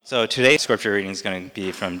So today's scripture reading is going to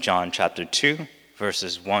be from John chapter 2,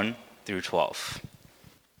 verses 1 through 12.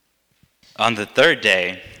 On the third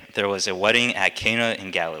day, there was a wedding at Cana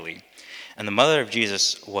in Galilee, and the mother of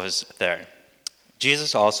Jesus was there.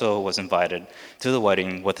 Jesus also was invited to the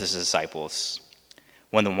wedding with his disciples.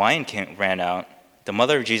 When the wine ran out, the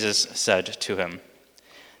mother of Jesus said to him,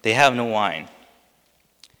 "They have no wine."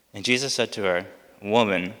 And Jesus said to her,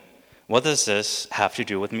 "Woman, what does this have to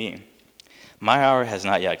do with me? My hour has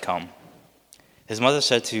not yet come." His mother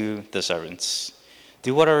said to the servants,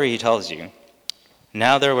 "Do whatever he tells you."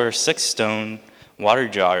 Now there were 6 stone water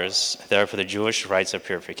jars there for the Jewish rites of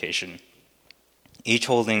purification, each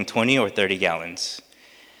holding 20 or 30 gallons.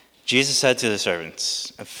 Jesus said to the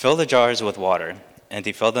servants, "Fill the jars with water," and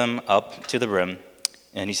they filled them up to the brim.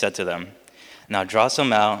 And he said to them, "Now draw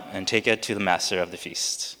some out and take it to the master of the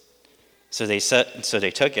feast." So they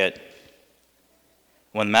took it.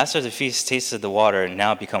 When the master of the feast tasted the water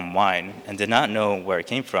now become wine and did not know where it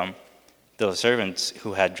came from, though the servants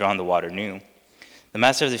who had drawn the water knew, the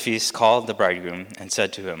master of the feast called the bridegroom and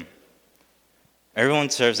said to him, "Everyone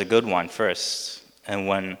serves the good wine first, and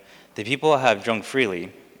when the people have drunk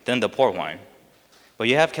freely, then the poor wine. But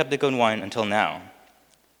you have kept the good wine until now."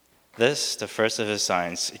 This, the first of his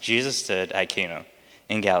signs, Jesus did at Cana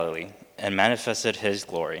in Galilee and manifested his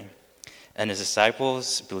glory, and his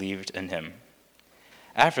disciples believed in him.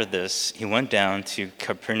 After this, he went down to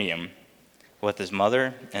Capernaum with his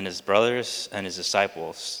mother and his brothers and his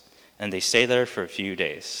disciples, and they stayed there for a few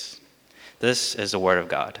days. This is the word of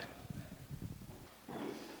God.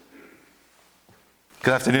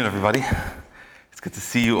 Good afternoon, everybody. It's good to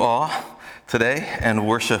see you all today and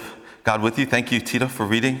worship God with you. Thank you, Tito, for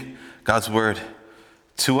reading God's word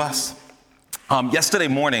to us. Yesterday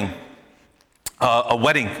morning, a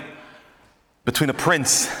wedding between a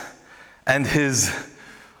prince and his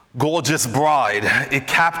gorgeous bride. It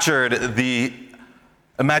captured the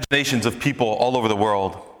imaginations of people all over the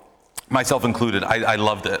world, myself included. I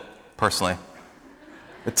loved it, personally.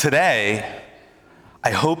 But today,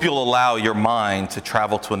 I hope you'll allow your mind to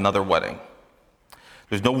travel to another wedding.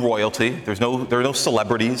 There's no royalty. There are no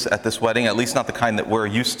celebrities at this wedding, at least not the kind that we're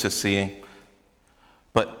used to seeing.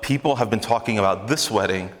 But people have been talking about this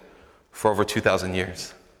wedding for over 2,000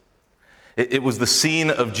 years. It was the scene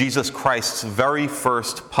of Jesus Christ's very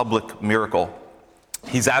first public miracle.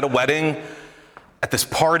 He's at a wedding, at this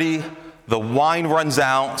party, the wine runs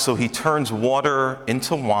out, so he turns water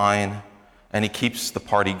into wine, and he keeps the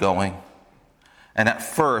party going. And at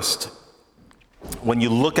first, when you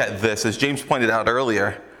look at this, as James pointed out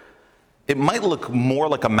earlier, it might look more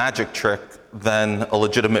like a magic trick than a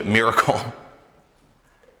legitimate miracle.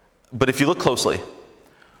 But if you look closely,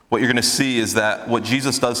 what you're going to see is that what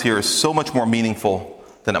Jesus does here is so much more meaningful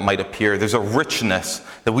than it might appear. There's a richness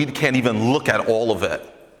that we can't even look at all of it.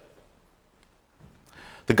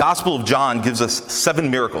 The Gospel of John gives us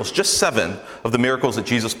 7 miracles, just 7 of the miracles that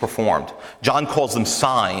Jesus performed. John calls them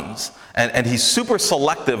signs, and he's super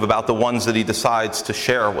selective about the ones that he decides to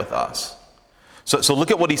share with us. So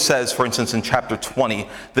look at what he says, for instance, in chapter 20,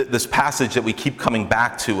 this passage that we keep coming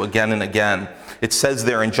back to again and again. It says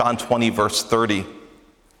there in John 20, verse 30,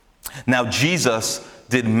 "Now Jesus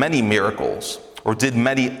did many miracles," or did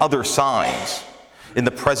many other signs, "in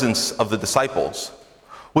the presence of the disciples,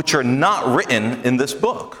 which are not written in this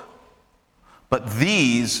book. But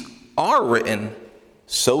these are written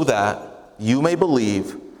so that you may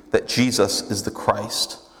believe that Jesus is the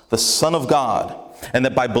Christ, the Son of God, and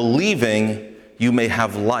that by believing you may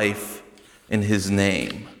have life in his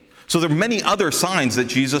name." So there are many other signs that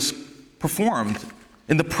Jesus performed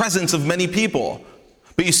in the presence of many people.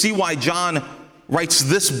 But you see why John writes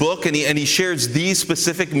this book and he shares these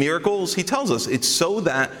specific miracles? He tells us it's so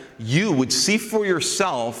that you would see for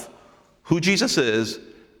yourself who Jesus is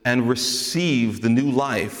and receive the new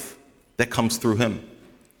life that comes through him.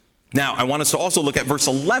 Now, I want us to also look at verse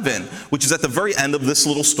 11, which is at the very end of this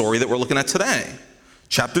little story that we're looking at today.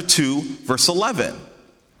 Chapter 2, verse 11.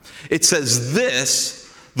 It says, "This,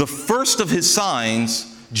 the first of his signs,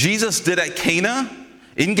 Jesus did at Cana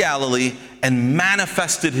in Galilee and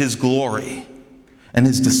manifested his glory, and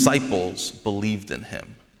his disciples believed in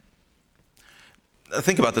him."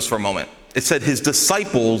 Think about this for a moment. It said his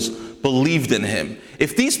disciples believed in him.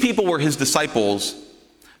 If these people were his disciples,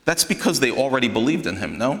 that's because they already believed in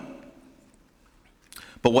him, no?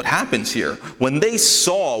 But what happens here, when they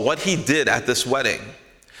saw what he did at this wedding,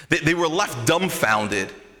 they were left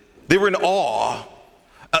dumbfounded. They were in awe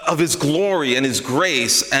of his glory and his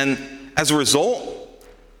grace, and as a result,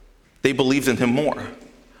 they believed in him more.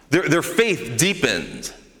 Their faith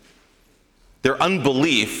deepened. Their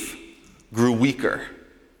unbelief grew weaker.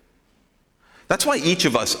 That's why each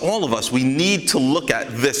of us, all of us, we need to look at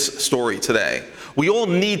this story today. We all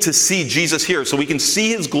need to see Jesus here so we can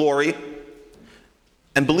see his glory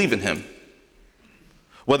and believe in him.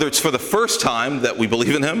 Whether it's for the first time that we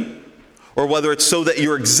believe in him, or whether it's so that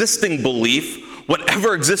your existing belief,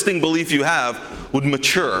 whatever existing belief you have, would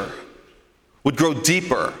mature, would grow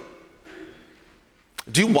deeper.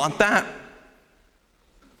 Do you want that?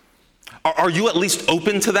 Are you at least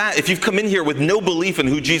open to that? If you've come in here with no belief in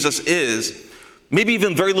who Jesus is, maybe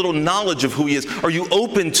even very little knowledge of who he is, are you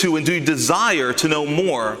open to and do you desire to know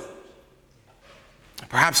more?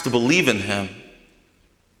 Perhaps to believe in him.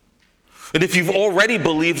 And if you've already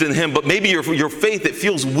believed in him, but maybe your faith, it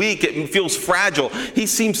feels weak, it feels fragile, he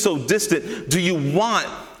seems so distant, do you want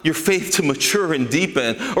your faith to mature and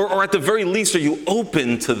deepen? Or at the very least, are you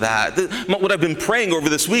open to that? What I've been praying over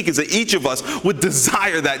this week is that each of us would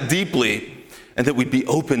desire that deeply and that we'd be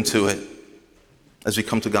open to it as we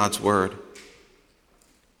come to God's word.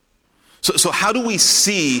 So how do we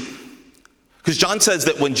see, because John says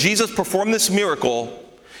that when Jesus performed this miracle,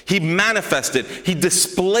 he manifested, he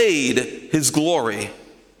displayed his glory.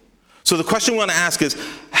 So the question we want to ask is,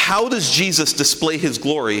 how does Jesus display his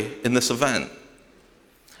glory in this event?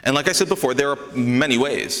 And like I said before, there are many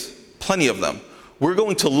ways, plenty of them. We're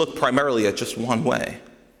going to look primarily at just one way.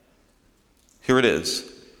 Here it is.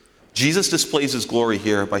 Jesus displays his glory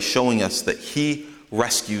here by showing us that he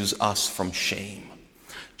rescues us from shame.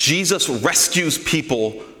 Jesus rescues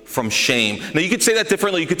people from shame. Now you could say that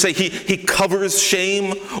differently. You could say he covers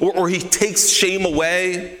shame or he takes shame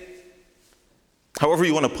away. However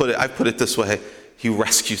you want to put it, I've put it this way. He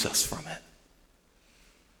rescues us from it.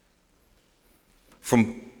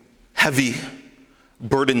 From heavy,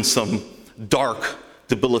 burdensome, dark,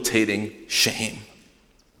 debilitating shame.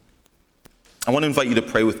 I want to invite you to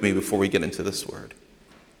pray with me before we get into this word.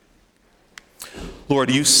 Lord,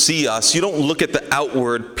 you see us. You don't look at the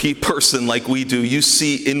outward person like we do. You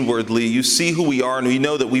see inwardly. You see who we are, and we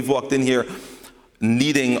know that we've walked in here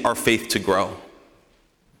needing our faith to grow.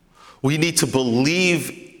 We need to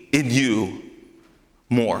believe in you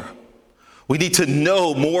more. We need to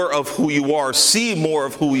know more of who you are, see more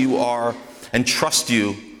of who you are, and trust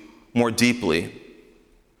you more deeply.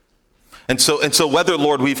 And so whether,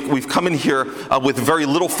 Lord, we've come in here with very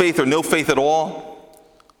little faith or no faith at all,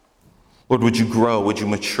 Lord, would you grow? Would you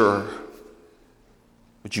mature?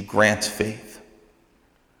 Would you grant faith?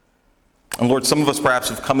 And Lord, some of us perhaps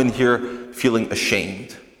have come in here feeling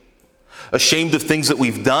ashamed. Ashamed of things that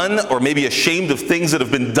we've done, or maybe ashamed of things that have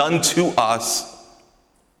been done to us.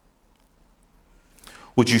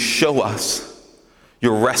 Would you show us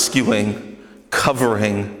your rescuing,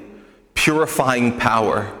 covering, purifying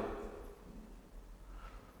power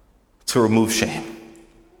to remove shame?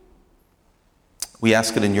 We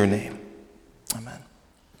ask it in your name. Amen.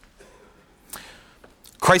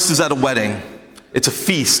 Christ is at a wedding. It's a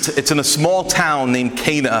feast. It's in a small town named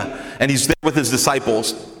Cana, and he's there with his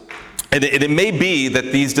disciples. And it may be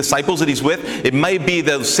that these disciples that he's with, it may be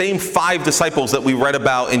those same 5 disciples that we read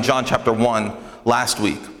about in John chapter 1 last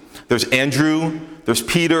week. There's Andrew, there's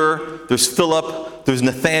Peter, there's Philip, there's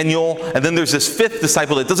Nathaniel, and then there's this 5th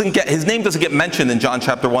disciple that his name doesn't get mentioned in John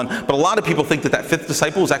chapter 1, but a lot of people think that 5th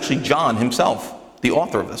disciple is actually John himself, the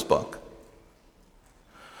author of this book.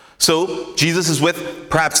 So Jesus is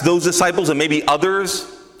with perhaps those disciples and maybe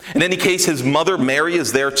others. In any case, his mother Mary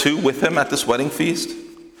is there too with him at this wedding feast.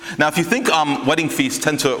 Now, if you think wedding feasts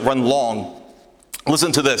tend to run long,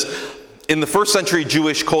 listen to this. In the first century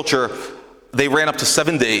Jewish culture, they ran up to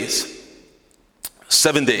 7 days.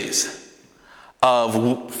 7 days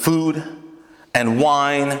of food and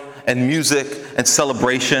wine and music and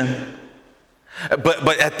celebration.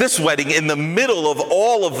 But at this wedding, in the middle of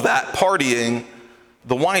all of that partying,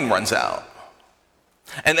 the wine runs out.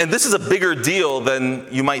 And this is a bigger deal than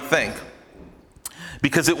you might think,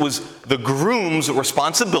 because it was the groom's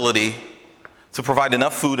responsibility to provide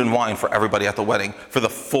enough food and wine for everybody at the wedding for the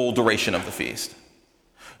full duration of the feast.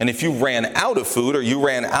 And if you ran out of food or you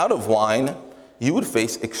ran out of wine, you would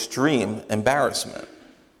face extreme embarrassment.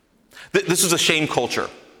 This is a shame culture.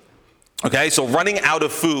 Okay, so running out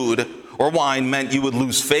of food or wine meant you would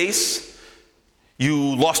lose face,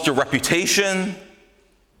 you lost your reputation.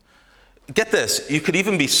 Get this, you could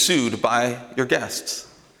even be sued by your guests.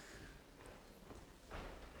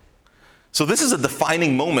 So this is a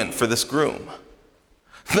defining moment for this groom.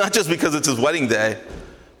 Not just because it's his wedding day,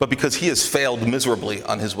 but because he has failed miserably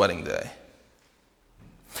on his wedding day.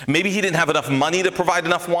 Maybe he didn't have enough money to provide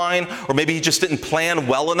enough wine, or maybe he just didn't plan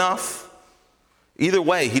well enough. Either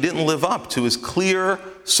way, he didn't live up to his clear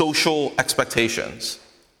social expectations.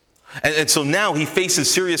 And so now he faces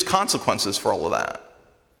serious consequences for all of that.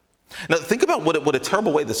 Now, think about what a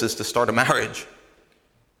terrible way this is to start a marriage.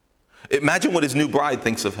 Imagine what his new bride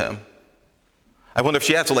thinks of him. I wonder if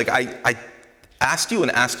she asks, I asked you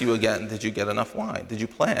and asked you again, did you get enough wine? Did you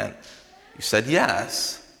plan? You said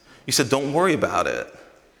yes. You said, don't worry about it.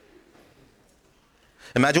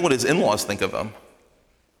 Imagine what his in-laws think of him.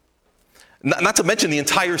 Not to mention the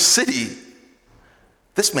entire city.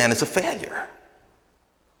 This man is a failure.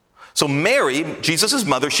 So Mary, Jesus'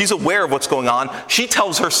 mother, she's aware of what's going on. She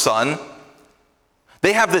tells her son.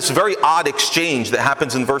 They have this very odd exchange that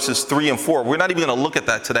happens in verses 3 and 4. We're not even going to look at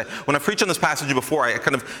that today. When I preached on this passage before, I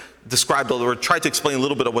kind of described or tried to explain a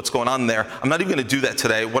little bit of what's going on there. I'm not even going to do that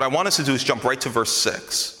today. What I want us to do is jump right to verse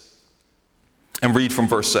 6 and read from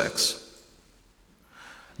verse 6.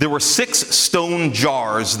 There were 6 stone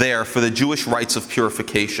jars there for the Jewish rites of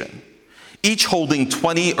purification, each holding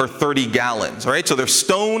 20 or 30 gallons, all right? So they're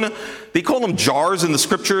stone, they call them jars in the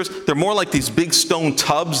scriptures. They're more like these big stone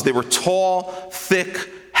tubs. They were tall, thick,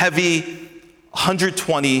 heavy,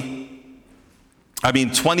 20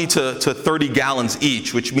 to 30 gallons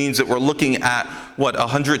each, which means that we're looking at,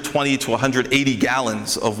 120 to 180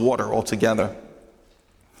 gallons of water altogether.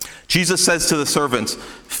 Jesus says to the servants,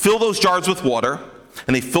 fill those jars with water,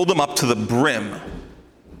 and they filled them up to the brim.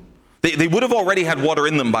 They would have already had water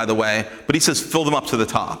in them, by the way, but he says, fill them up to the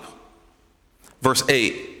top. Verse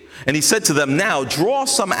 8, and he said to them, now draw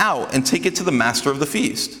some out and take it to the master of the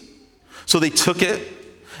feast. So they took it,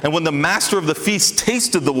 and when the master of the feast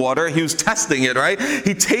tasted the water, he was testing it, right?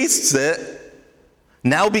 He tastes it,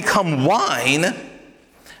 now become wine,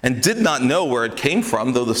 and did not know where it came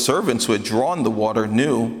from, though the servants who had drawn the water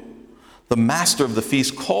knew. The master of the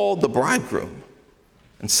feast called the bridegroom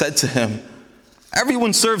and said to him,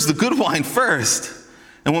 everyone serves the good wine first,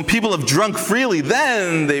 and when people have drunk freely,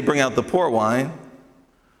 then they bring out the poor wine.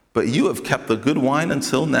 But you have kept the good wine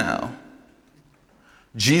until now.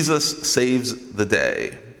 Jesus saves the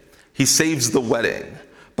day. He saves the wedding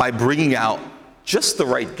by bringing out just the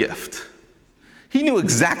right gift. He knew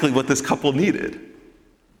exactly what this couple needed.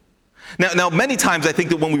 Now, many times I think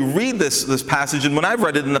that when we read this passage, and when I've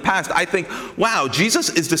read it in the past, I think, wow, Jesus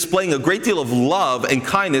is displaying a great deal of love and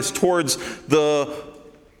kindness towards the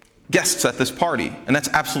guests at this party. And that's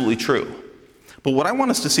absolutely true. But what I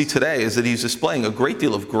want us to see today is that he's displaying a great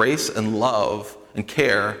deal of grace and love and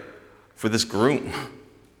care for this groom.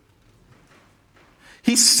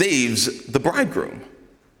 He saves the bridegroom.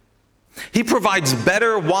 He provides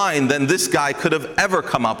better wine than this guy could have ever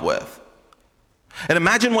come up with. And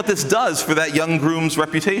imagine what this does for that young groom's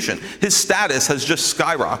reputation. His status has just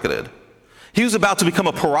skyrocketed. He was about to become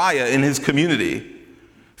a pariah in his community,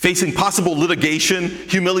 facing possible litigation,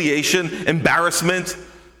 humiliation, embarrassment,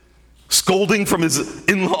 scolding from his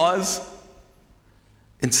in-laws.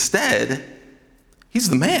 Instead, he's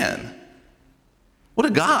the man. What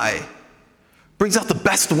a guy. Brings out the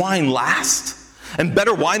best wine last, and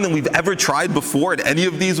better wine than we've ever tried before at any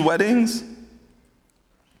of these weddings.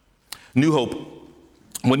 New Hope,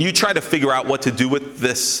 when you try to figure out what to do with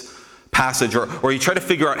this passage, or you try to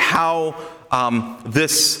figure out how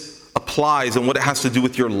this applies and what it has to do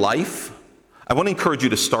with your life, I want to encourage you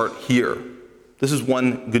to start here. This is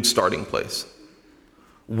one good starting place.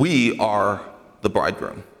 We are the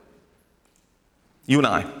bridegroom. You and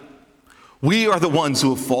I. We are the ones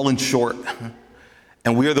who have fallen short,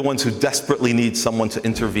 and we are the ones who desperately need someone to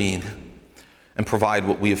intervene and provide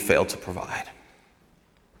what we have failed to provide.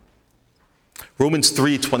 Romans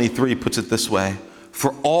 3:23 puts it this way,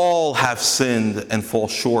 for all have sinned and fall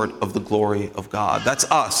short of the glory of God. That's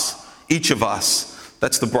us, each of us.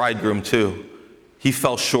 That's the bridegroom too. He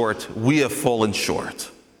fell short. We have fallen short.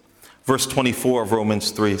 Verse 24 of Romans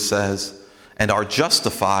 3 says, and are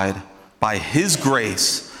justified by his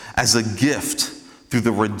grace as a gift through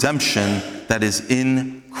the redemption that is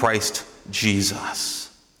in Christ Jesus.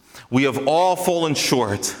 We have all fallen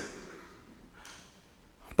short,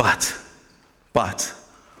 but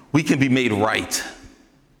we can be made right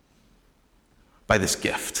by this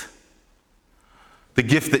gift. The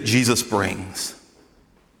gift that Jesus brings.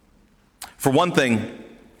 For one thing,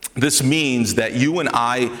 this means that you and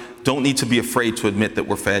I don't need to be afraid to admit that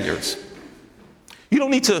we're failures. You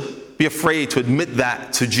don't need to be afraid to admit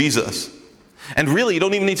that to Jesus. And really, you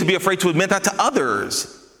don't even need to be afraid to admit that to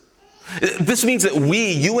others. This means that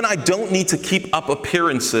you and I don't need to keep up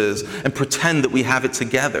appearances and pretend that we have it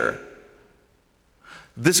together.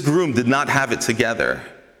 This groom did not have it together.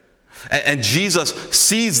 And Jesus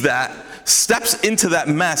sees that, steps into that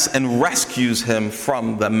mess, and rescues him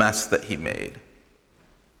from the mess that he made.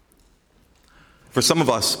 For some of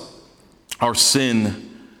us, our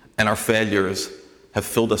sin and our failures have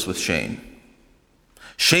filled us with shame.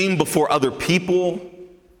 Shame before other people,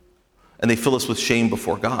 and they fill us with shame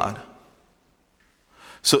before God.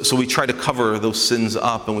 So we try to cover those sins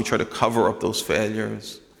up, and we try to cover up those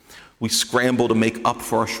failures. We scramble to make up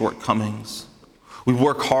for our shortcomings. We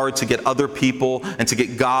work hard to get other people and to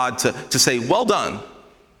get God to say, well done.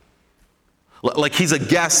 Like he's a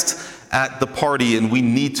guest at the party and we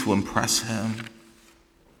need to impress him.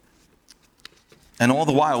 And all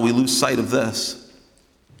the while we lose sight of this.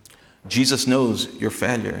 Jesus knows your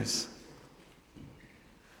failures.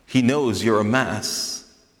 He knows you're a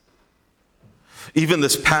mess. Even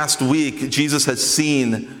this past week, Jesus has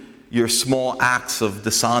seen your small acts of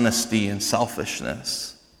dishonesty and selfishness.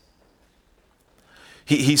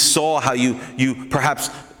 He saw how you perhaps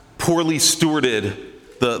poorly stewarded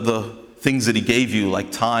the things that he gave you,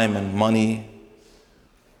 like time and money.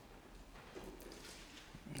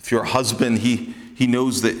 If you're a husband, he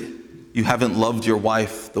knows that you haven't loved your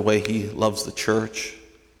wife the way he loves the church.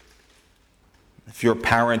 If you're a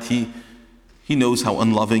parent, he knows how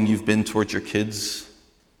unloving you've been towards your kids.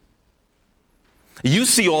 You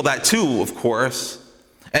see all that too, of course,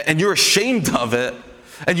 and you're ashamed of it,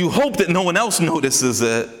 and you hope that no one else notices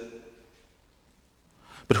it.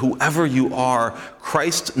 But whoever you are,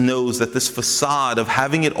 Christ knows that this facade of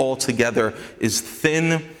having it all together is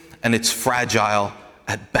thin and it's fragile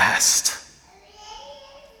at best.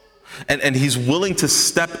 And he's willing to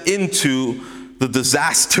step into the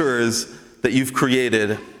disasters that you've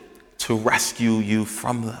created to rescue you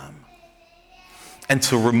from them and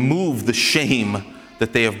to remove the shame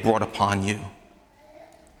that they have brought upon you.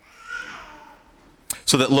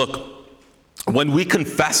 So that, look, when we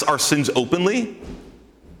confess our sins openly,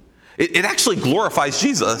 it actually glorifies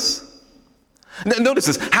Jesus. Notice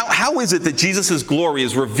this. How is it that Jesus' glory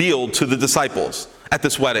is revealed to the disciples at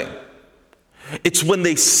this wedding? It's when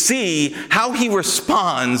they see how he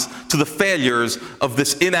responds to the failures of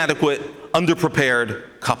this inadequate,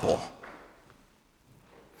 underprepared couple.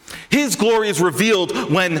 His glory is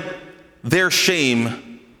revealed when their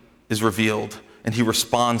shame is revealed, and he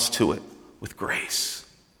responds to it with grace,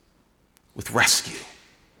 with rescue.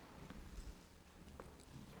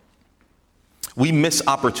 We miss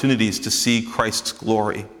opportunities to see Christ's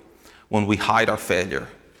glory when we hide our failure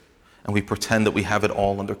and we pretend that we have it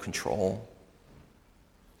all under control.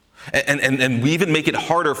 And we even make it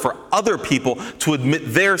harder for other people to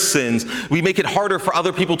admit their sins. We make it harder for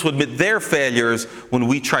other people to admit their failures when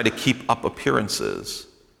we try to keep up appearances.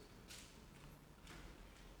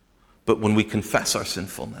 But when we confess our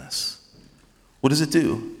sinfulness, what does it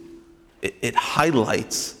do? It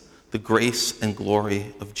highlights the grace and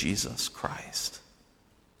glory of Jesus Christ.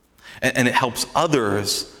 And it helps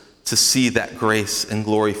others to see that grace and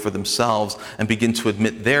glory for themselves and begin to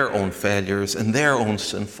admit their own failures and their own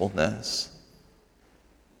sinfulness.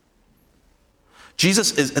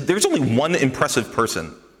 There's only one impressive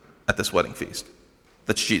person at this wedding feast.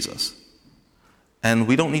 That's Jesus. And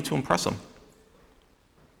we don't need to impress him.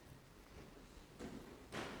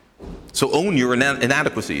 So own your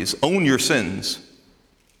inadequacies, own your sins.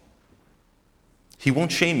 He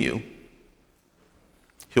won't shame you.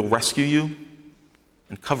 He'll rescue you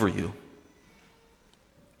and cover you.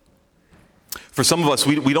 For some of us,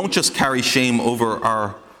 we don't just carry shame over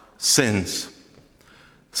our sins.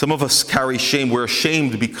 Some of us carry shame. We're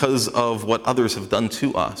ashamed because of what others have done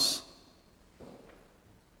to us.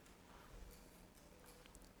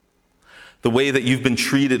 The way that you've been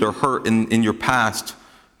treated or hurt in your past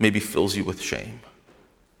maybe fills you with shame.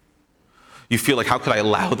 You feel like, how could I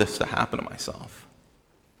allow this to happen to myself?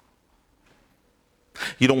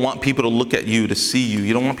 You don't want people to look at you, to see you.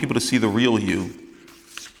 You don't want people to see the real you.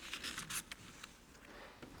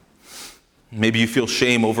 Maybe you feel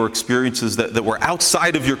shame over experiences that were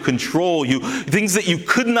outside of your control. Things that you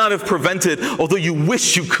could not have prevented, although you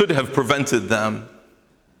wish you could have prevented them.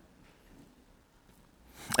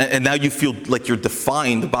 And now you feel like you're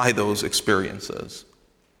defined by those experiences.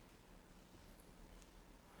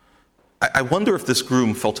 I wonder if this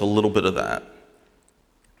groom felt a little bit of that.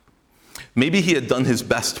 Maybe he had done his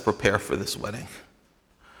best to prepare for this wedding,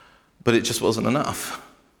 but it just wasn't enough.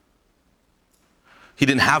 He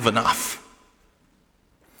didn't have enough.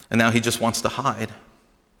 And now he just wants to hide.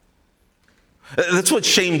 That's what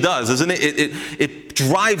shame does, isn't it? It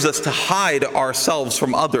drives us to hide ourselves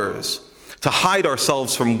from others, to hide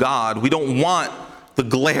ourselves from God. We don't want the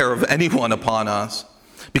glare of anyone upon us.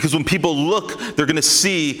 Because when people look, they're going to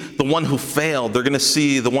see the one who failed. They're going to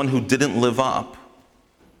see the one who didn't live up.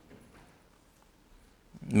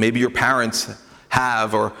 Maybe your parents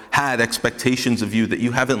have or had expectations of you that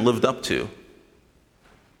you haven't lived up to.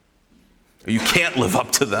 Or you can't live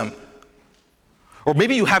up to them. Or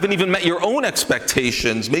maybe you haven't even met your own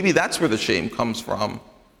expectations. Maybe that's where the shame comes from.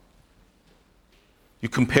 You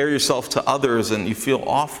compare yourself to others and you feel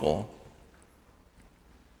awful.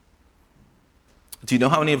 Do you know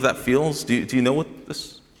how any of that feels? Do you know what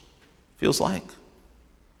this feels like?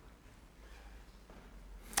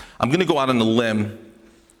 I'm going to go out on a limb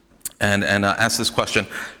and ask this question.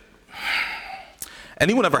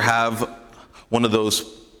 Anyone ever have one of those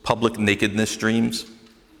public nakedness dreams?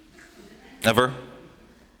 Ever?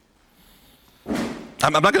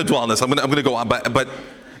 I'm not going to dwell on this. I'm going to go on. But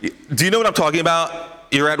do you know what I'm talking about?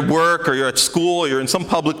 You're at work or you're at school or you're in some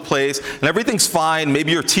public place and everything's fine.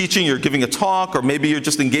 Maybe you're teaching, you're giving a talk, or maybe you're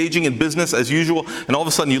just engaging in business as usual, and all of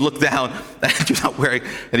a sudden you look down and you're not wearing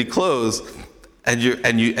any clothes, and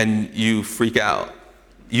you freak out.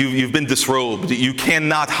 You've been disrobed. You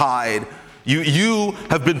cannot hide. You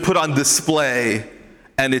have been put on display,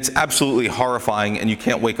 and it's absolutely horrifying, and you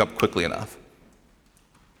can't wake up quickly enough.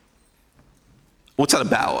 What's that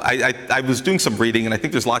about? I was doing some reading, and I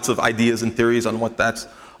think there's lots of ideas and theories on what that's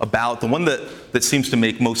about. The one that seems to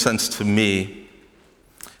make most sense to me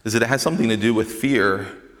is that it has something to do with fear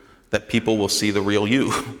that people will see the real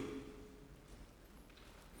you.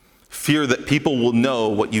 Fear that people will know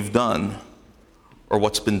what you've done or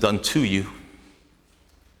what's been done to you.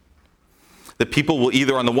 That people will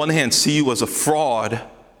either, on the one hand, see you as a fraud,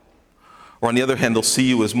 or on the other hand, they'll see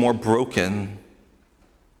you as more broken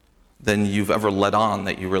than you've ever let on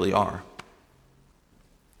that you really are.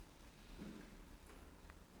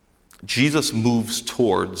 Jesus moves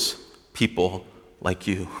towards people like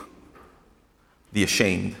you, the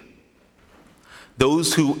ashamed.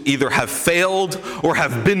 Those who either have failed or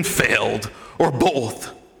have been failed, or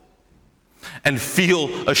both, and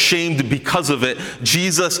feel ashamed because of it.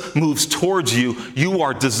 Jesus moves towards you. You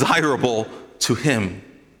are desirable to him.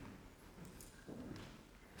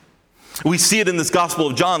 We see it in this Gospel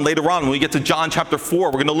of John later on. When we get to John chapter 4,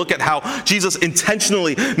 we're going to look at how Jesus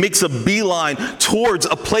intentionally makes a beeline towards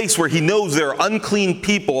a place where he knows there are unclean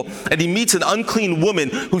people, and he meets an unclean woman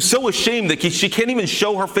who's so ashamed that she can't even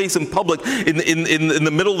show her face in public in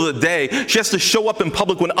the middle of the day. She has to show up in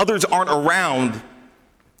public when others aren't around.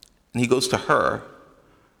 And he goes to her,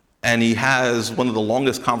 and he has one of the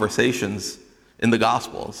longest conversations in the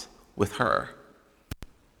Gospels with her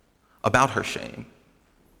about her shame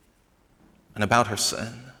and about her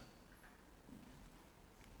sin.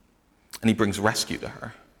 And he brings rescue to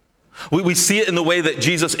her. We see it in the way that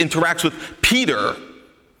Jesus interacts with Peter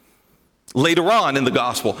later on in the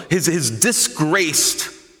gospel, his disgraced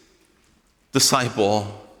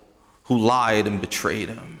disciple who lied and betrayed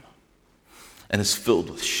him and is filled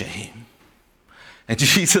with shame. And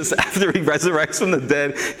Jesus, after he resurrects from the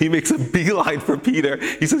dead, he makes a beeline for Peter.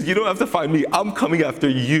 He says, "You don't have to find me. I'm coming after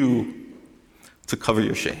you to cover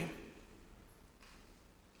your shame."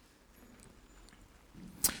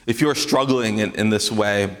 If you're struggling in this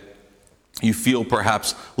way, you feel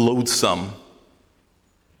perhaps loathsome,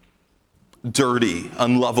 dirty,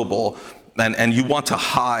 unlovable, and you want to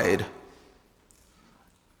hide,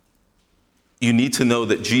 you need to know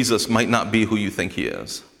that Jesus might not be who you think he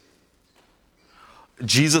is.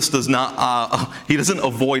 Jesus does not, he doesn't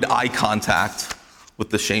avoid eye contact with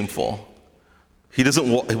the shameful. He doesn't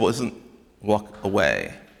walk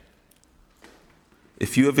away.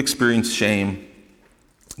 If you have experienced shame,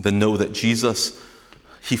 then know that Jesus,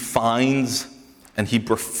 he finds and he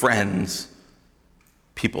befriends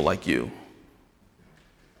people like you.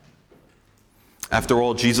 After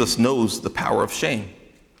all, Jesus knows the power of shame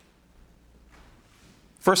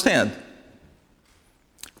firsthand.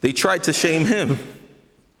 They tried to shame him.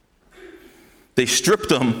 They stripped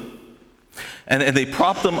him and they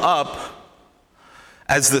propped him up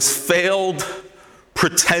as this failed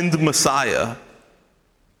pretend Messiah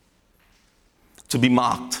to be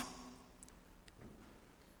mocked.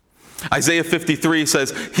 Isaiah 53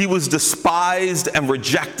 says, "He was despised and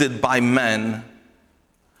rejected by men,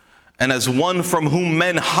 and as one from whom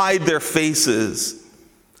men hide their faces,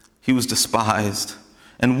 he was despised,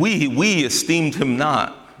 and we esteemed him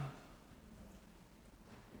not."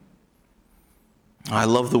 I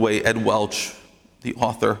love the way Ed Welch, the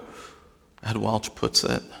author, Ed Welch puts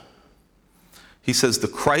it. He says, "The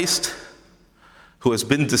Christ who has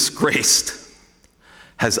been disgraced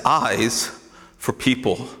has eyes for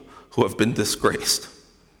people who have been disgraced."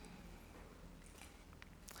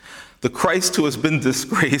 The Christ who has been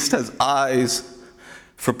disgraced has eyes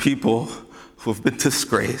for people who have been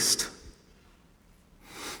disgraced.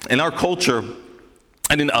 In our culture,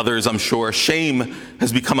 and in others, I'm sure, shame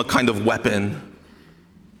has become a kind of weapon.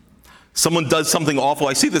 Someone does something awful.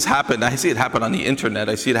 I see this happen. I see it happen on the internet.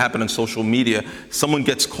 I see it happen on social media. Someone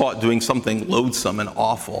gets caught doing something loathsome and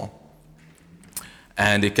awful,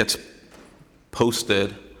 and it gets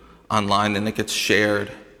posted online and it gets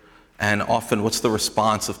shared. And often, what's the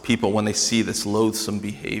response of people when they see this loathsome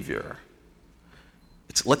behavior?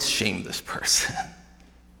 It's, let's shame this person.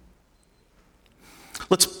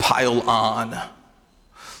 Let's pile on.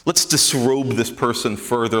 Let's disrobe this person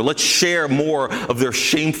further. Let's share more of their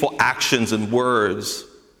shameful actions and words.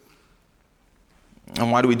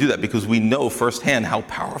 And why do we do that? Because we know firsthand how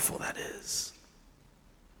powerful that is.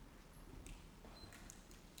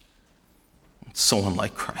 It's so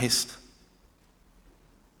unlike Christ.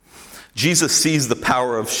 Jesus sees the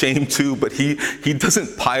power of shame too, but he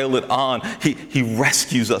doesn't pile it on. He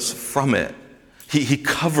rescues us from it. He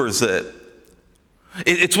covers it.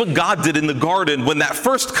 It's what God did in the garden when that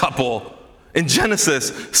first couple in Genesis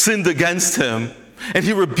sinned against him. And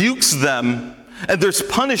he rebukes them, and there's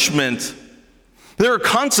punishment. There are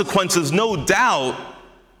consequences, no doubt.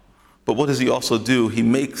 But what does he also do? He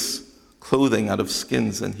makes clothing out of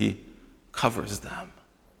skins and he covers them.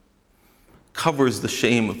 Covers the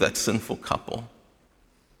shame of that sinful couple.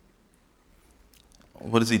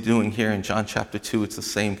 What is he doing here in John chapter 2? It's the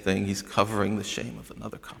same thing. He's covering the shame of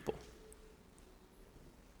another couple.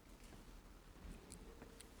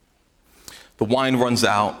 The wine runs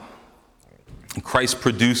out, and Christ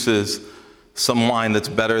produces some wine that's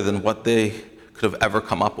better than what they could have ever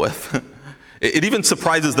come up with. It even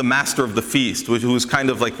surprises the master of the feast, who's kind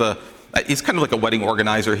of like he's kind of like a wedding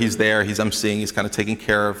organizer. He's there, he's emceeing, he's kind of taking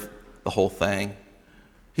care of the whole thing.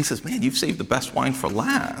 He says, man, you've saved the best wine for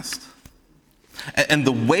last. And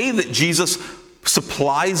the way that Jesus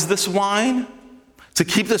supplies this wine to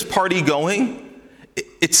keep this party going,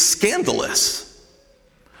 it's scandalous.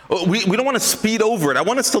 We don't want to speed over it. I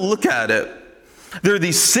want us to look at it. There are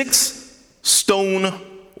these 6 stone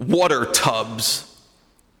water tubs,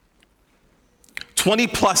 20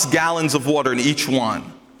 plus gallons of water in each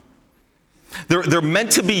one. They're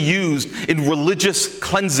meant to be used in religious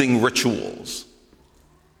cleansing rituals.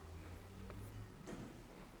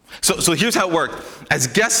 So here's how it worked. As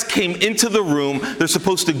guests came into the room, they're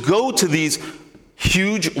supposed to go to these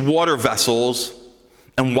huge water vessels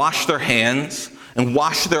and wash their hands and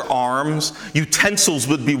wash their arms. Utensils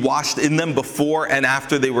would be washed in them before and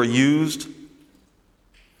after they were used.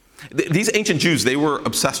 These ancient Jews, they were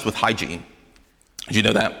obsessed with hygiene. Did you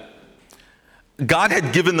know that? God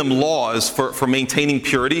had given them laws for maintaining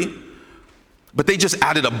purity, but they just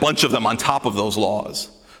added a bunch of them on top of those laws.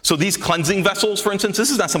 So these cleansing vessels, for instance, this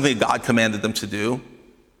is not something that God commanded them to do.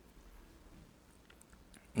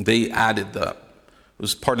 They added it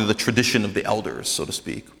was part of the tradition of the elders, so to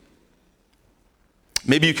speak.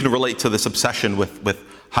 Maybe you can relate to this obsession with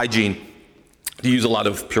hygiene. Do you use a lot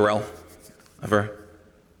of Purell ever?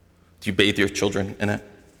 Do you bathe your children in it?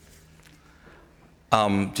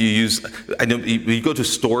 Do you use, I know you go to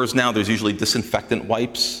stores now, there's usually disinfectant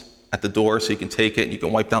wipes at the door so you can take it and you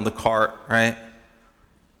can wipe down the cart, right?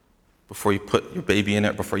 Before you put your baby in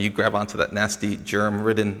it, before you grab onto that nasty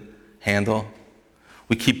germ-ridden handle.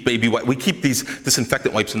 We keep these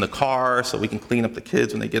disinfectant wipes in the car so we can clean up the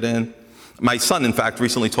kids when they get in. My son, in fact,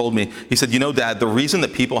 recently told me, he said, you know, Dad, the reason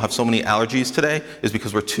that people have so many allergies today is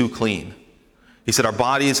because we're too clean. He said, our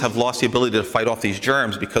bodies have lost the ability to fight off these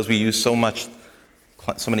germs because we use so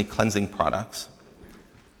many cleansing products.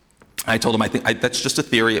 I told him, I think that's just a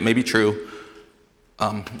theory. It may be true.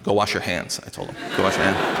 Go wash your hands, I told him. Go wash your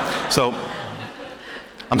hands. So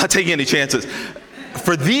I'm not taking any chances.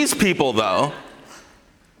 For these people, though,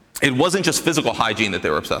 it wasn't just physical hygiene that they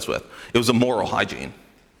were obsessed with. It was a moral hygiene,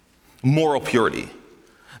 moral purity.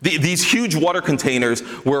 These huge water containers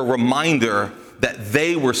were a reminder that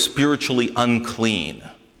they were spiritually unclean.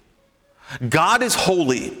 God is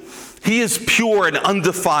holy. He is pure and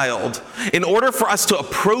undefiled. In order for us to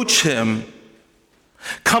approach him,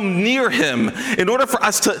 come near him, in order for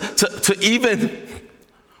us to even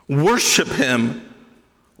worship him,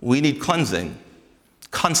 we need cleansing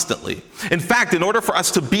constantly. In fact, in order for us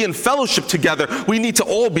to be in fellowship together, we need to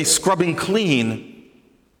all be scrubbing clean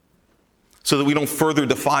so that we don't further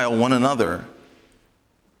defile one another.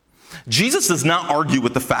 Jesus does not argue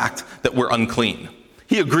with the fact that we're unclean.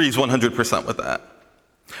 He agrees 100% with that.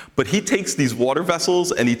 But he takes these water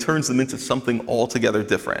vessels and he turns them into something altogether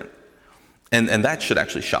different. And that should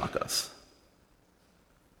actually shock us.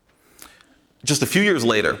 Just a few years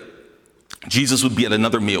later, Jesus would be at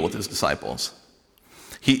another meal with his disciples.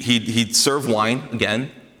 He'd serve wine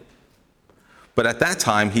again, but at that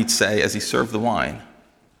time he'd say, as he served the wine,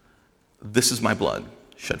 "This is my blood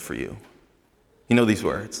shed for you." You know these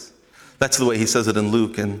words. That's the way he says it in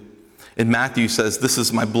Luke. And in Matthew he says, "This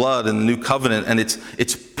is my blood in the new covenant, and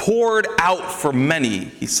it's poured out for many,"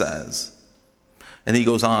 he says. And he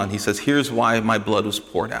goes on, he says, "Here's why my blood was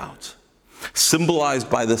poured out. symbolized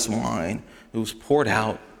by this wine. It was poured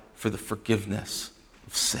out for the forgiveness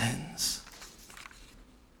of sins.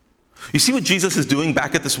 You see what Jesus is doing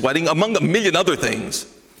back at this wedding? Among a million other things,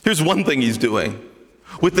 here's one thing he's doing.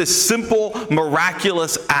 With this simple,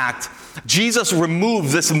 miraculous act, Jesus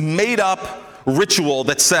removes this made-up ritual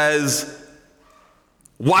that says,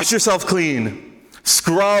 wash yourself clean,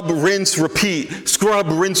 scrub, rinse, repeat, scrub,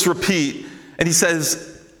 rinse, repeat. And he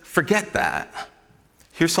says, forget that.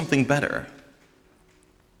 Here's something better.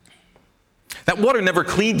 That water never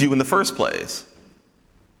cleaned you in the first place.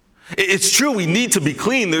 It's true we need to be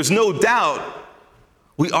clean. There's no doubt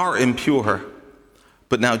we are impure.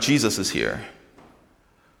 But now Jesus is here.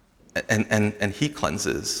 And he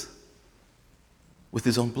cleanses with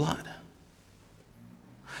his own blood.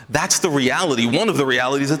 That's the reality, one of the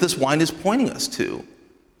realities that this wine is pointing us to.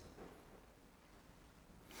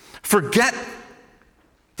 Forget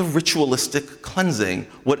the ritualistic cleansing,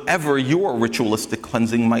 whatever your ritualistic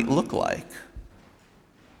cleansing might look like.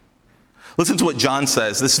 Listen to what John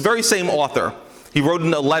says. This very same author, he wrote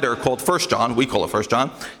in a letter called 1 John, we call it 1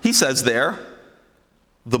 John. He says there,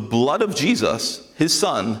 the blood of Jesus, his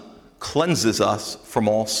son, cleanses us from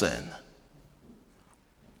all sin.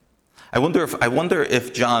 I wonder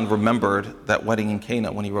if John remembered that wedding in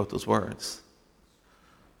Cana when he wrote those words.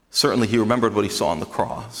 Certainly he remembered what he saw on the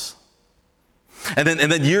cross. And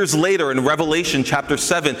then years later in Revelation chapter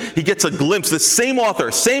 7, he gets a glimpse. This same author,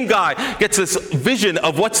 same guy, gets this vision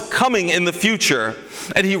of what's coming in the future.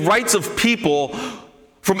 And he writes of people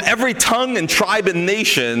from every tongue and tribe and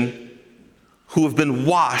nation who have been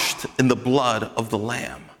washed in the blood of the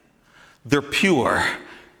Lamb. They're pure,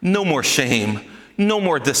 no more shame, no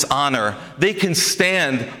more dishonor. They can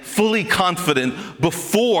stand fully confident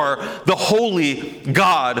before the holy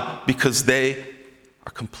God because they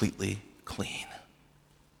are completely clean.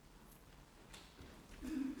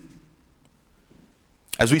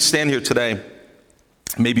 As we stand here today,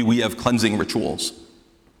 maybe we have cleansing rituals.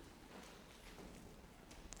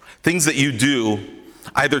 Things that you do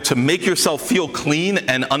either to make yourself feel clean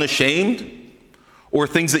and unashamed, or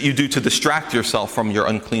things that you do to distract yourself from your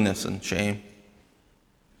uncleanness and shame.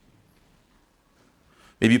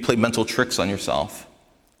 Maybe you play mental tricks on yourself.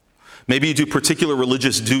 Maybe you do particular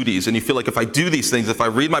religious duties and you feel like if I do these things, if I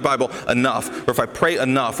read my Bible enough, or if I pray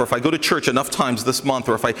enough, or if I go to church enough times this month,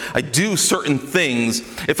 or if I do certain things,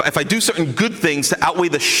 if I do certain good things to outweigh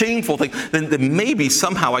the shameful thing, then maybe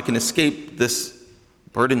somehow I can escape this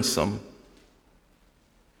burdensome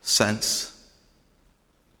sense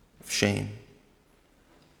of shame.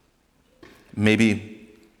 Maybe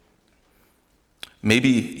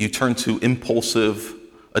you turn to impulsive,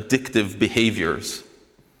 addictive behaviors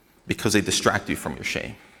because they distract you from your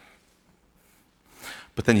shame.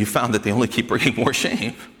 But then you found that they only keep bringing more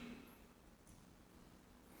shame.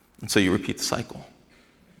 And so you repeat the cycle.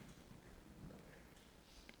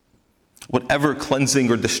 Whatever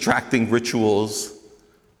cleansing or distracting rituals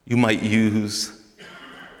you might use,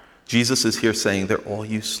 Jesus is here saying they're all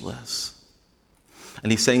useless.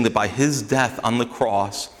 And he's saying that by his death on the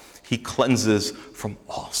cross, he cleanses from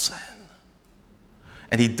all sin.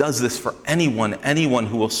 And he does this for anyone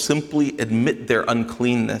who will simply admit their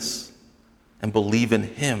uncleanness and believe in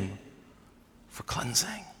him for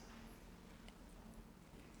cleansing.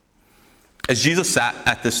 As Jesus sat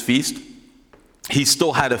at this feast, he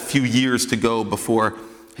still had a few years to go before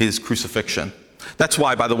his crucifixion. That's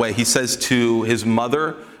why, by the way, he says to his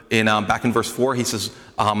mother back in verse 4, he says,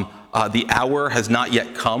 the hour has not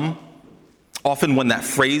yet come. Often when that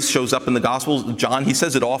phrase shows up in the Gospels, John, he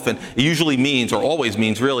says it often. It usually means, or always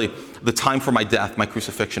means really, the time for my death, my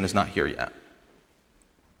crucifixion is not here yet.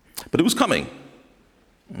 But it was coming.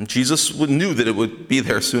 And Jesus knew that it would be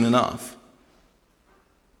there soon enough.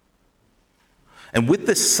 And with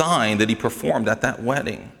this sign that he performed at that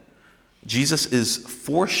wedding, Jesus is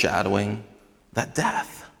foreshadowing that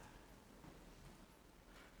death.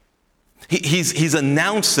 He's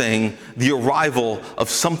announcing the arrival of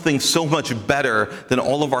something so much better than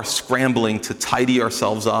all of our scrambling to tidy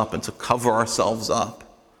ourselves up and to cover ourselves up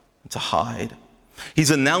and to hide.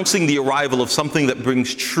 He's announcing the arrival of something that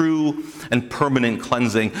brings true and permanent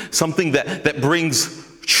cleansing, something that brings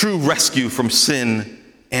true rescue from sin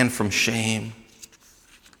and from shame.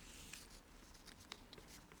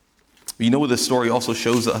 You know what this story also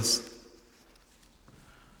shows us?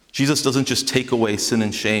 Jesus doesn't just take away sin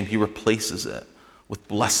and shame, he replaces it with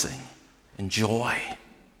blessing and joy.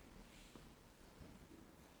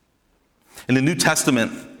 In the New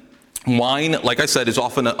Testament, wine, like I said, is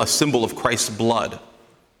often a symbol of Christ's blood.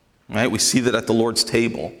 Right? We see that at the Lord's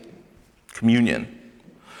table, communion.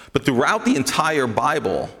 But throughout the entire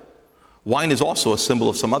Bible, Wine is also a symbol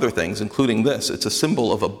of some other things, including this. It's a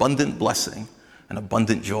symbol of abundant blessing and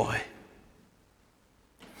abundant joy.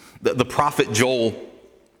 The prophet Joel,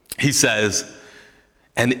 he says,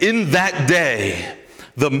 "And in that day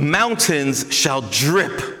the mountains shall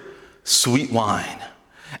drip sweet wine,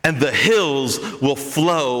 and the hills will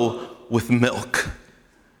flow with milk."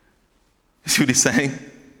 You see what he's saying?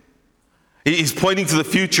 He's pointing to the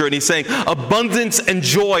future, and he's saying abundance and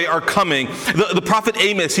joy are coming. The prophet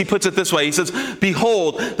Amos, he puts it this way. He says,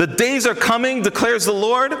 "Behold, the days are coming, declares the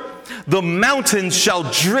Lord. The mountains shall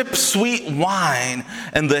drip sweet wine,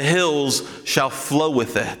 and the hills shall flow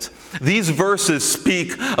with it." These verses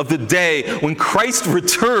speak of the day when Christ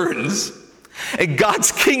returns and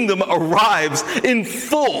God's kingdom arrives in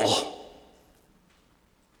full.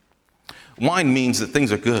 Wine means that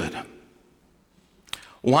things are good.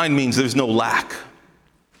 Wine means there's no lack.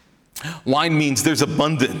 Wine means there's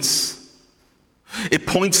abundance. It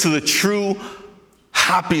points to the true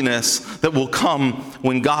happiness that will come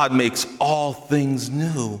when God makes all things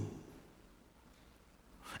new.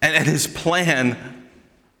 And his plan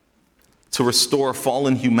to restore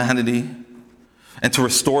fallen humanity and to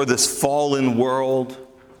restore this fallen world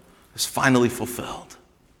is finally fulfilled.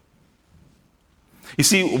 You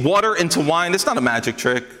see, water into wine, it's not a magic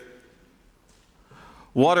trick.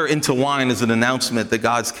 Water into wine is an announcement that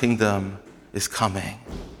God's kingdom is coming.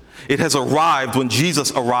 It has arrived when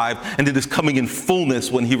Jesus arrived, and it is coming in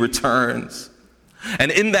fullness when he returns.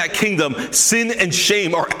 And in that kingdom, sin and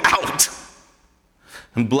shame are out,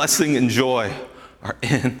 and blessing and joy are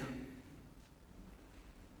in.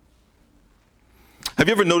 Have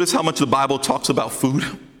you ever noticed how much the Bible talks about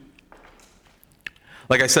food?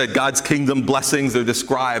 Like I said, God's kingdom blessings are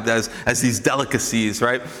described as these delicacies,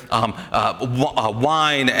 right?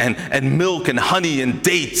 Wine and milk and honey and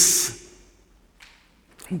dates,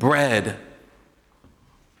 bread.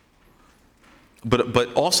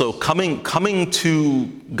 But also coming to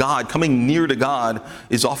God, coming near to God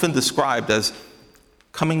is often described as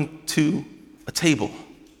coming to a table,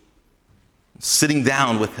 sitting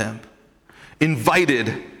down with him,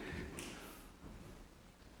 invited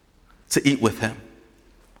to eat with him.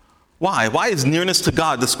 Why? Why is nearness to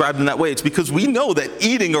God described in that way? It's because we know that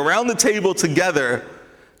eating around the table together,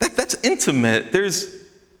 that's intimate.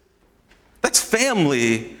 That's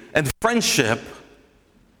family and friendship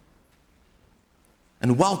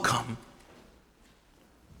and welcome.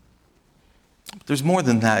 But there's more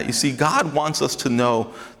than that. You see, God wants us to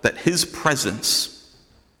know that his presence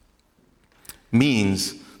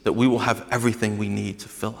means that we will have everything we need to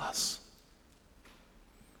fill us.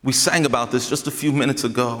 We sang about this just a few minutes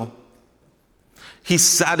ago. He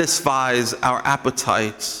satisfies our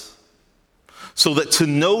appetites so that to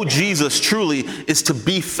know Jesus truly is to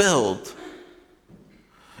be filled.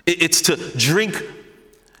 It's to drink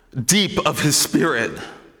deep of his Spirit.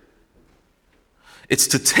 It's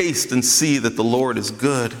to taste and see that the Lord is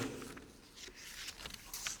good.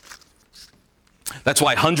 That's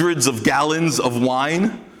why hundreds of gallons of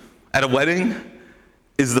wine at a wedding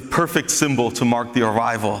is the perfect symbol to mark the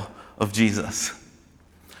arrival of Jesus.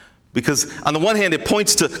 Because on the one hand, it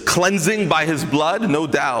points to cleansing by his blood, no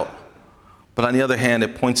doubt. But on the other hand,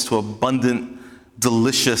 it points to abundant,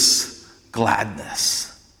 delicious gladness.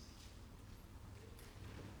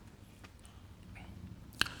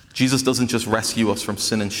 Jesus doesn't just rescue us from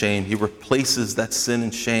sin and shame. He replaces that sin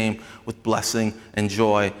and shame with blessing and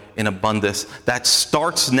joy in abundance. That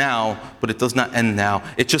starts now, but it does not end now.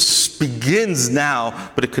 It just begins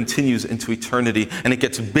now, but it continues into eternity. And it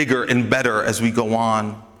gets bigger and better as we go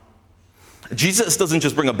on. Jesus doesn't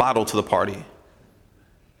just bring a bottle to the party.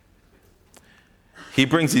 He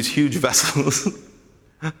brings these huge vessels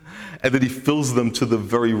and then he fills them to the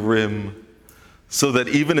very rim, so that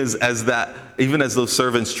even as those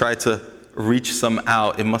servants tried to reach some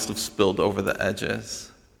out, it must have spilled over the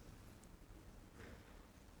edges.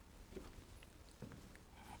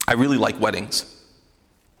 I really like weddings.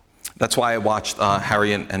 That's why I watched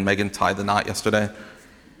Harry and Meghan tie the knot yesterday.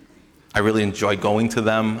 I really enjoy going to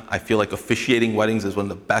them. I feel like officiating weddings is one of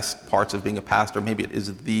the best parts of being a pastor. Maybe it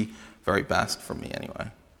is the very best for me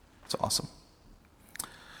anyway. It's awesome.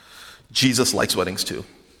 Jesus likes weddings too.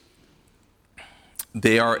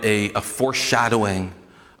 They are a foreshadowing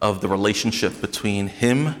of the relationship between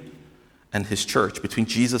him and his church, between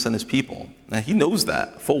Jesus and his people. And he knows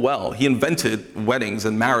that full well. He invented weddings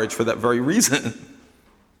and marriage for that very reason.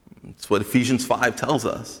 That's what Ephesians 5 tells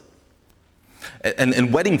us.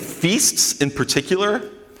 And wedding feasts in particular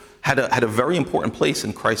had a very important place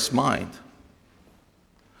in Christ's mind.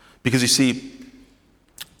 Because you see,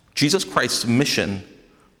 Jesus Christ's mission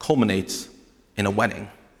culminates in a wedding.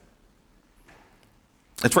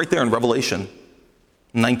 It's right there in Revelation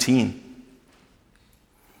 19.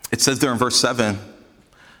 It says there in verse 7,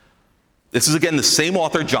 this is again the same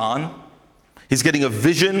author, John. He's getting a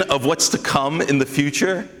vision of what's to come in the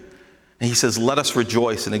future. And he says, let us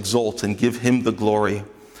rejoice and exult and give him the glory.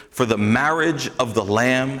 For the marriage of the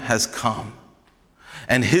Lamb has come,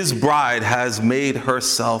 and his bride has made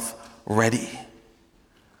herself ready.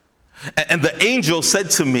 And the angel said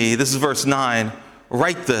to me, this is verse 9,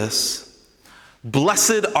 write this,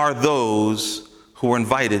 blessed are those who are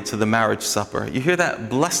invited to the marriage supper. You hear that?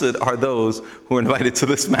 Blessed are those who are invited to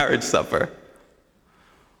this marriage supper.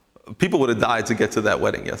 People would have died to get to that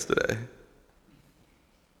wedding yesterday.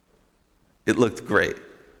 It looked great.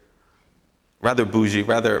 Rather bougie,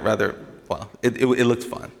 well, it looked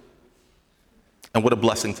fun. And what a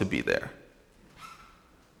blessing to be there.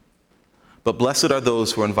 But blessed are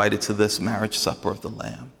those who are invited to this marriage supper of the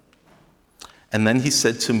Lamb. And then he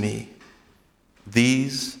said to me,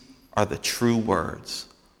 these are the true words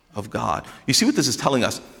of God. You see what this is telling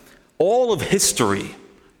us? All of history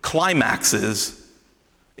climaxes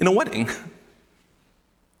in a wedding.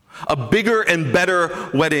 A bigger and better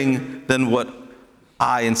wedding than what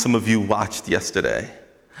I and some of you watched yesterday.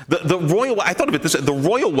 The royal, I thought of it this way, the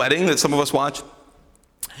royal wedding that some of us watched,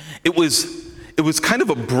 it was kind of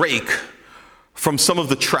a break from some of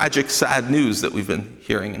the tragic, sad news that we've been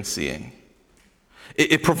hearing and seeing.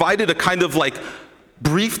 It provided a kind of like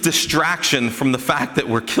brief distraction from the fact that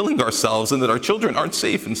we're killing ourselves and that our children aren't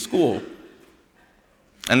safe in school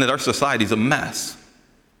and that our society's a mess.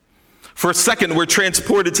 For a second, we're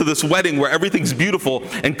transported to this wedding where everything's beautiful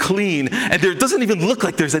and clean, and there doesn't even look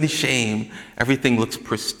like there's any shame. Everything looks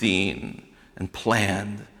pristine and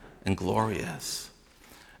planned and glorious.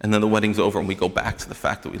 And then the wedding's over and we go back to the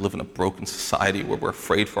fact that we live in a broken society where we're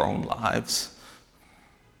afraid for our own lives.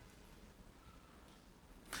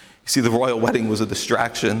 You see, the royal wedding was a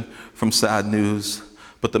distraction from sad news,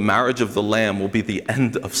 but the marriage of the Lamb will be the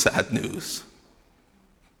end of sad news.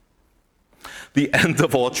 The end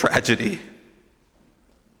of all tragedy.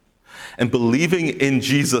 And believing in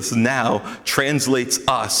Jesus now translates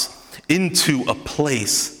us into a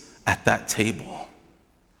place at that table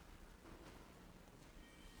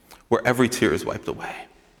where every tear is wiped away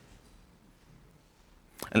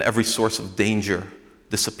and every source of danger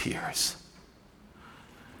disappears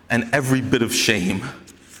and every bit of shame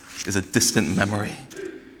is a distant memory.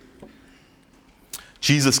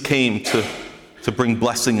 Jesus came to bring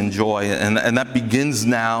blessing and joy, and that begins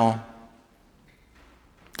now,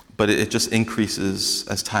 but it just increases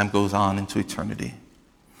as time goes on into eternity.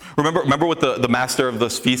 Remember what the master of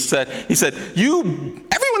this feast said? He said,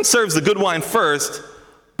 everyone serves the good wine first,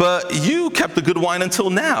 but you kept the good wine until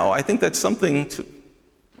now. I think that's something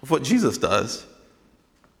of what Jesus does.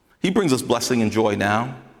 He brings us blessing and joy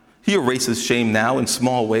now. He erases shame now in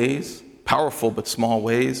small ways, powerful but small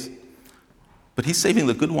ways. But he's saving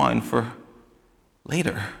the good wine for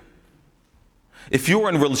later. If you're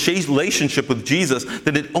in a relationship with Jesus,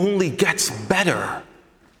 then it only gets better.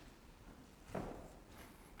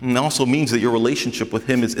 And it also means that your relationship with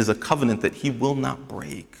him is a covenant that he will not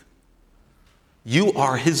break. You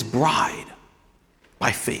are his bride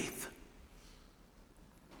by faith.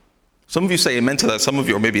 Some of you say amen to that. Some of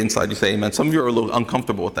you, or maybe inside you say amen. Some of you are a little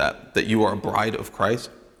uncomfortable with that you are a bride of Christ.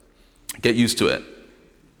 Get used to it.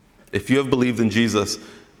 If you have believed in Jesus,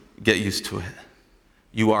 get used to it.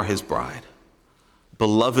 You are his bride,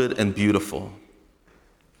 beloved and beautiful,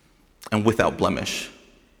 and without blemish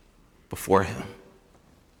before him.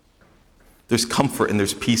 There's comfort and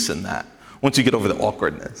there's peace in that, once you get over the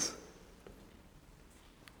awkwardness.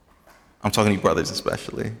 I'm talking to you brothers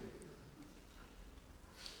especially.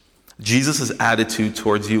 Jesus' attitude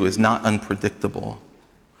towards you is not unpredictable.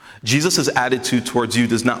 Jesus' attitude towards you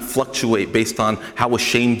does not fluctuate based on how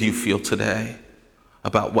ashamed you feel today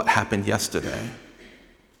about what happened yesterday.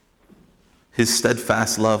 His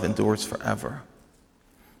steadfast love endures forever.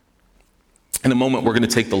 In a moment, we're going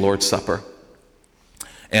to take the Lord's Supper.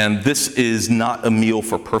 And this is not a meal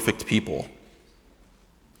for perfect people.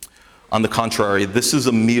 On the contrary, this is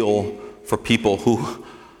a meal for people who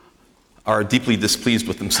are deeply displeased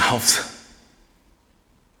with themselves.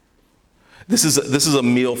 This is a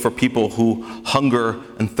meal for people who hunger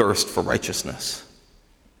and thirst for righteousness.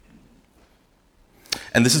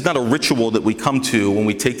 And this is not a ritual that we come to when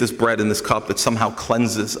we take this bread and this cup that somehow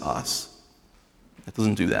cleanses us. It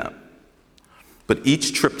doesn't do that. But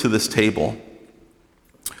each trip to this table,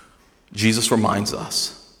 Jesus reminds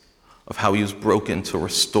us of how he was broken to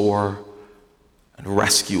restore and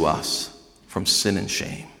rescue us from sin and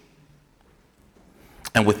shame.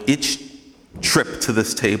 And with each trip to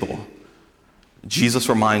this table, Jesus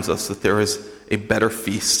reminds us that there is a better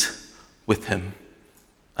feast with him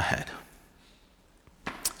ahead.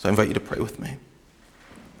 So I invite you to pray with me.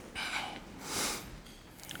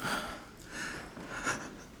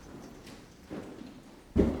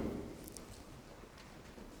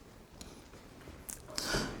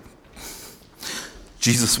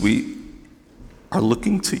 Jesus, we are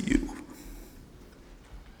looking to you,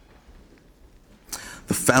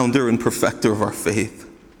 the founder and perfecter of our faith,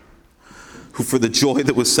 who for the joy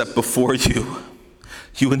that was set before you,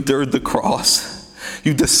 you endured the cross.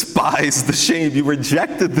 You despised the shame. You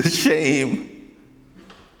rejected the shame.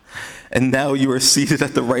 And now you are seated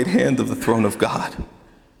at the right hand of the throne of God.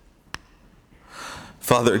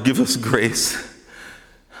 Father, give us grace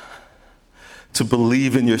to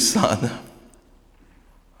believe in your Son,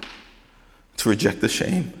 to reject the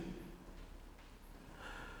shame.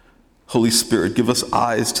 Holy Spirit, give us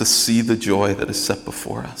eyes to see the joy that is set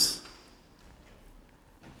before us.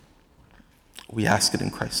 We ask it in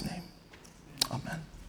Christ's name. Amen.